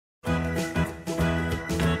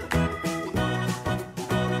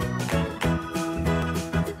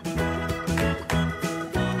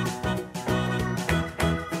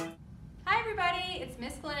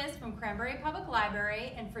Cranberry Public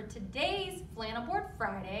Library, and for today's Flannel Board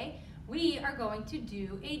Friday, we are going to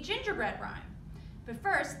do a gingerbread rhyme. But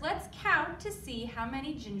first, let's count to see how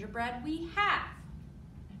many gingerbread we have.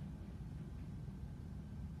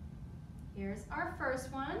 Here's our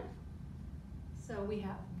first one. So we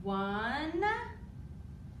have 1,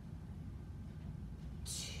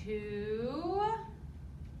 2,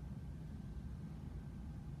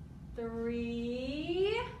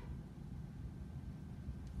 3,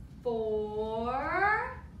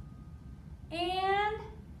 4, and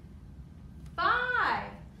 5.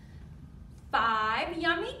 5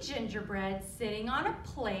 yummy gingerbread sitting on a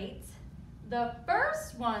plate. The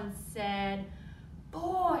first one said,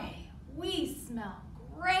 "Boy, we smell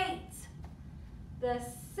great." The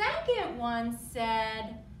second one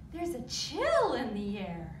said, "There's a chill in the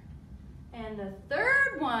air." And the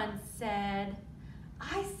third one said,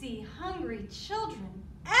 "I see hungry children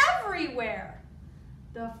everywhere."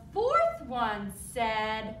 The fourth one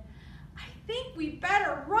said, "I think we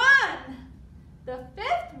better run." The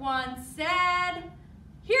fifth one said,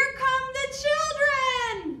 "Here come the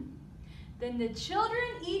children." Then the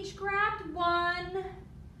children each grabbed one,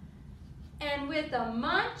 and with a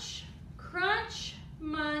munch, crunch,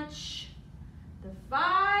 munch, the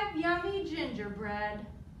 5 yummy gingerbread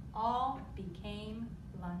all became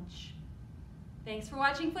lunch. Thanks for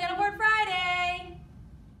watching Flannel Board Friday.